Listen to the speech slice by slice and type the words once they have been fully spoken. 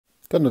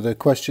Got another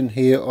question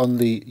here on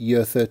the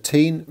Year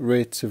 13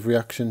 rates of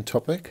reaction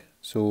topic.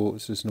 So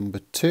this is number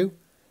 2.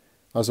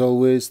 As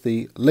always,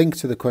 the link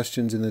to the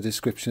questions in the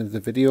description of the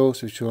video,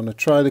 so if you want to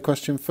try the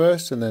question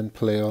first and then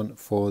play on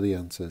for the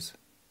answers.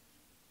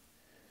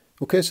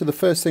 Okay, so the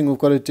first thing we've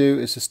got to do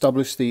is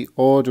establish the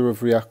order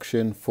of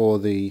reaction for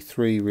the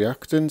 3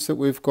 reactants that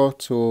we've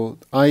got. So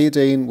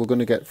iodine we're going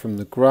to get from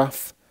the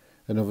graph,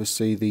 and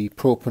obviously the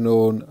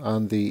propanone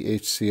and the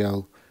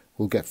HCl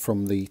we'll get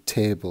from the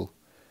table.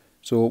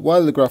 So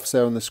while the graph's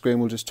there on the screen,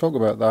 we'll just talk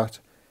about that.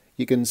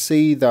 You can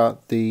see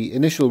that the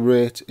initial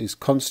rate is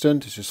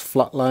constant, it's just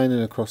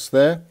flatlining across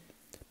there,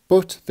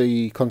 but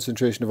the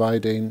concentration of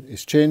iodine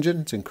is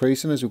changing, it's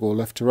increasing as we go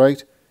left to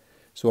right.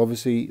 So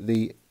obviously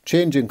the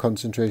change in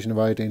concentration of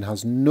iodine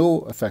has no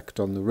effect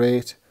on the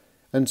rate,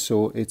 and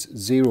so it's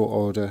 0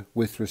 order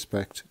with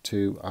respect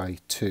to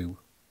I2.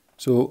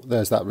 So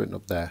there's that written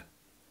up there.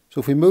 So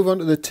if we move on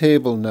to the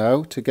table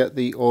now to get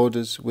the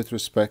orders with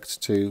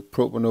respect to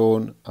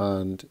propanone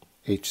and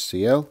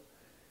HCl.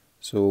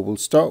 So we'll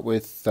start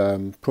with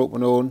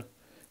propanone.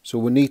 So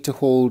we need to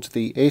hold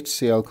the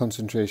HCl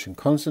concentration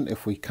constant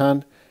if we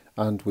can,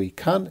 and we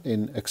can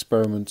in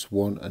experiments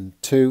 1 and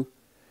 2.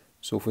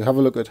 So if we have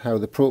a look at how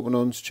the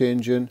propanone's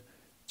changing,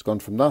 it's gone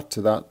from that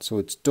to that, so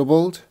it's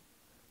doubled.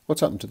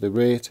 What's happened to the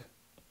rate?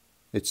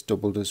 It's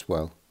doubled as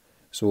well.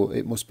 So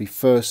it must be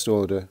first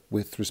order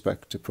with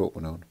respect to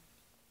propanone.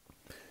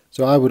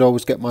 So I would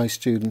always get my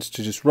students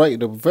to just write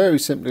it up very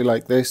simply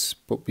like this,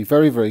 but be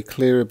very, very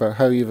clear about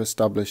how you've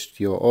established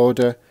your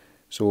order.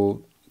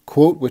 So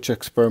quote which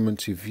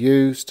experiments you've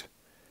used,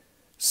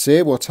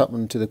 say what's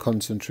happened to the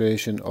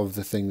concentration of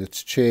the thing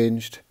that's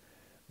changed,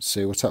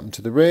 say what's happened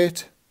to the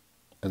rate,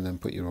 and then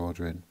put your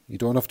order in. You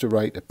don't have to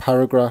write a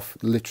paragraph,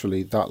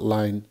 literally that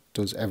line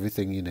does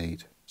everything you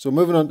need. So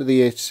moving on to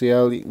the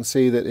HCl, you can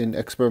see that in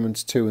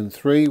experiments 2 and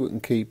 3 we can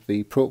keep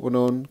the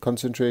propanone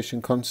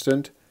concentration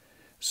constant.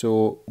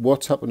 So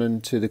what's happening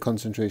to the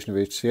concentration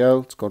of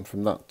HCl? It's gone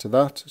from that to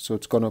that, so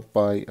it's gone up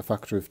by a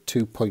factor of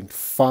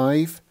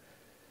 2.5.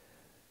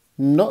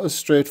 Not as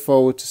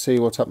straightforward to see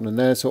what's happening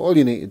there, so all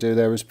you need to do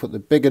there is put the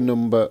bigger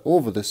number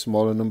over the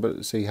smaller number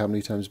to see how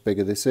many times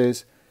bigger this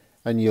is,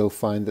 and you'll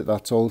find that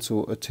that's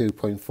also a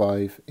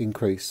 2.5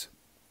 increase.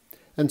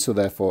 And so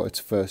therefore it's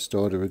first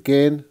order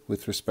again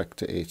with respect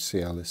to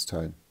HCl this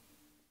time.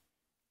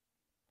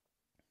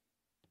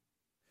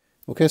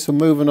 Okay, so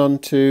moving on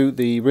to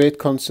the rate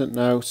constant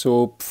now.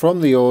 So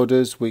from the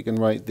orders we can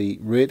write the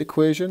rate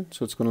equation.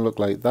 So it's going to look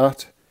like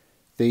that.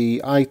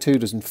 The I2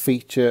 doesn't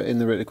feature in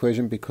the rate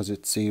equation because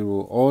it's 0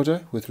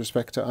 order with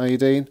respect to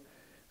iodine.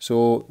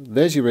 So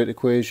there's your rate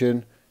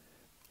equation.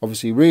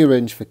 Obviously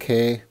rearrange for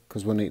K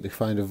because we'll need to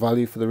find a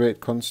value for the rate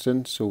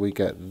constant. So we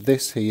get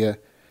this here.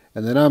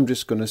 And then I'm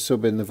just going to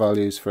sub in the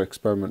values for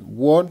experiment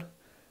 1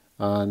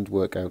 and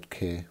work out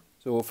K.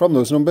 So from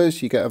those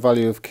numbers you get a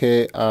value of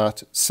K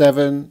at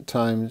 7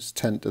 times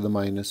 10 to the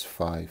minus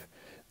 5.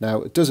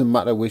 Now it doesn't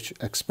matter which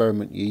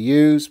experiment you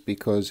use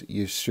because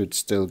you should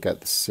still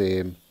get the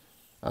same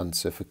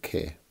answer for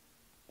K.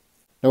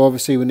 Now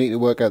obviously we need to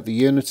work out the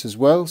units as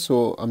well,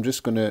 so I'm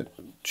just going to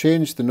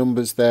change the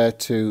numbers there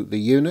to the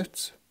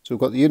units. So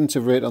we've got the units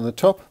of rate on the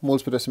top,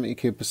 moles per decimeter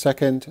cubed per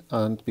second,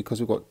 and because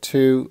we've got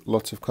 2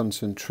 lots of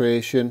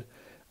concentration,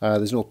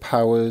 there's no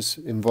powers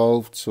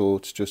involved, so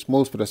it's just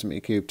moles per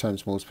decimeter cubed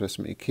times moles per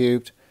decimeter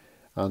cubed,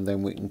 and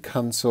then we can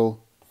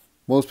cancel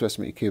moles per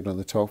decimeter cubed on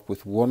the top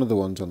with one of the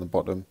ones on the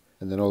bottom,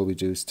 and then all we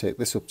do is take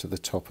this up to the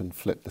top and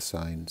flip the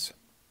signs.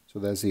 So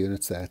there's the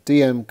units there,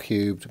 dm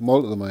cubed,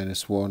 mole to the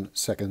minus 1,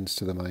 seconds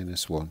to the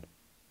minus 1.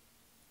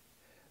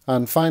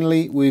 And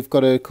finally we've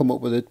got to come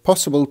up with a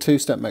possible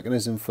two-step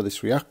mechanism for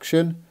this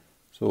reaction.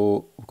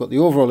 So we've got the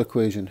overall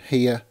equation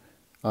here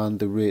and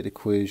the rate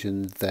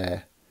equation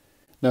there.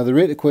 Now the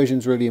rate equation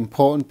is really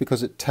important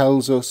because it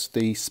tells us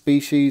the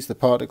species, the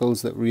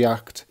particles that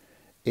react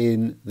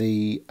in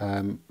the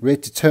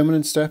rate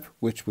determinant step,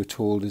 which we're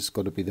told is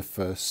got to be the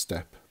first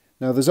step.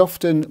 Now there's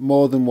often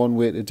more than one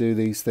way to do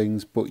these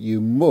things, but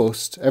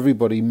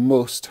everybody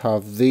must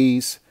have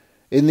these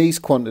in these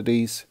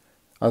quantities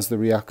as the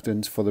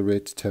reactants for the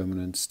rate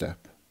determinant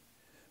step.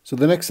 So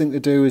the next thing to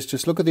do is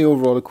just look at the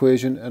overall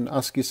equation and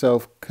ask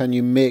yourself, can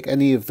you make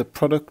any of the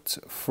products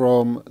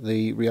from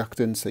the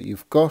reactants that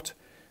you've got?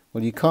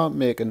 Well, you can't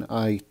make an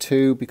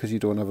I2 because you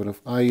don't have enough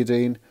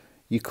iodine.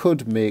 You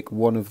could make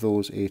one of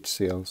those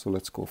HCl, so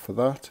let's go for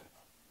that.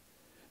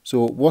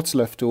 So what's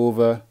left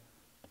over?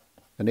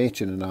 An H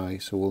and an I,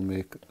 so we'll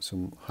make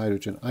some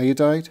hydrogen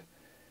iodide.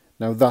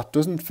 Now that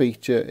doesn't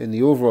feature in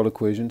the overall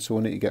equation, so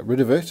we need to get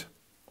rid of it.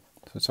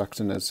 So it's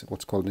acting as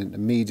what's called an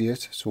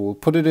intermediate, so we'll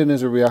put it in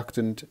as a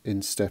reactant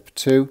in step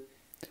 2.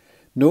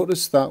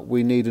 Notice that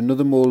we need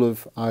another mole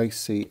of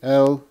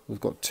ICl. We've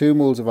got 2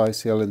 moles of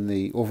ICl in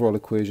the overall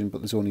equation,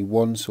 but there's only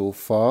 1 so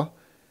far.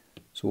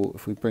 So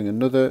if we bring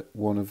another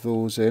one of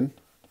those in,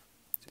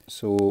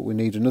 so we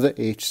need another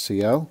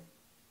HCl,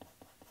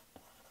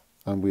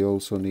 and we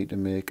also need to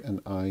make an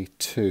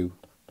I2.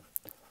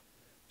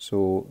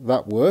 So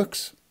that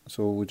works.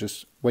 So we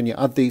just, when you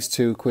add these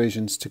two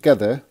equations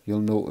together,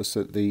 you'll notice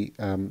that the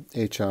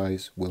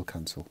HIs will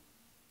cancel.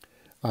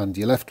 And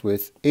you're left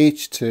with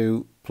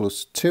H2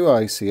 plus 2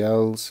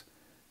 ICLs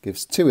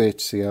gives 2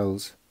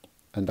 HCLs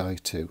and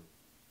I2.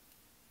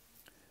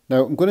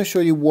 Now I'm going to show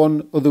you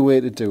one other way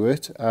to do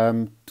it,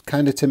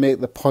 kind of to make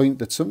the point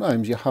that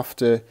sometimes you have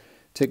to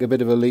take a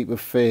bit of a leap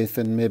of faith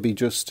and maybe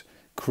just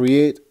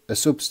create a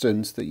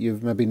substance that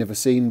you've maybe never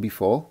seen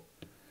before.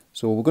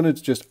 So we're going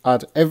to just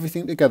add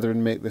everything together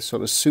and make this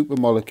sort of super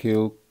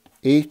molecule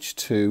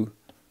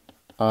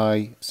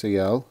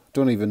H2ICl.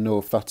 Don't even know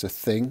if that's a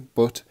thing,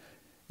 but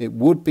it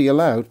would be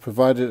allowed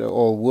provided it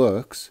all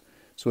works.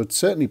 So it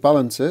certainly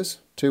balances,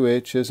 2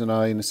 H's, an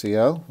I and a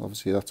Cl.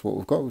 Obviously that's what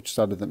we've got, we just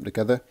added them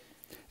together.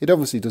 It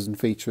obviously doesn't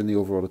feature in the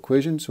overall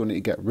equation, so we need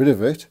to get rid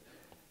of it.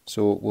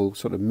 So we'll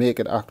sort of make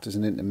it act as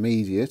an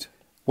intermediate.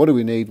 What do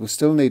we need? We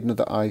still need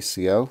another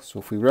ICl. So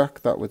if we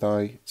react that with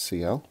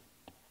ICl,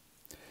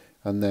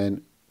 and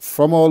then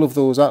from all of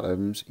those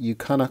atoms, you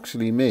can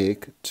actually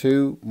make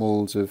 2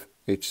 moles of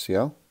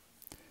HCl,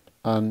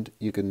 and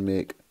you can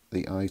make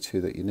the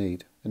I2 that you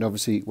need. And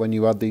obviously, when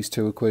you add these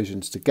two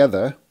equations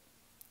together,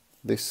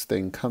 this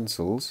thing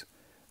cancels,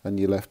 and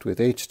you're left with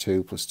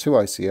H2 plus 2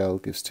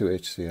 ICl gives 2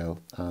 HCl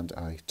and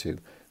I2.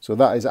 So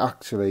that is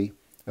actually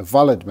a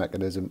valid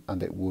mechanism,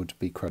 and it would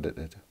be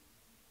credited.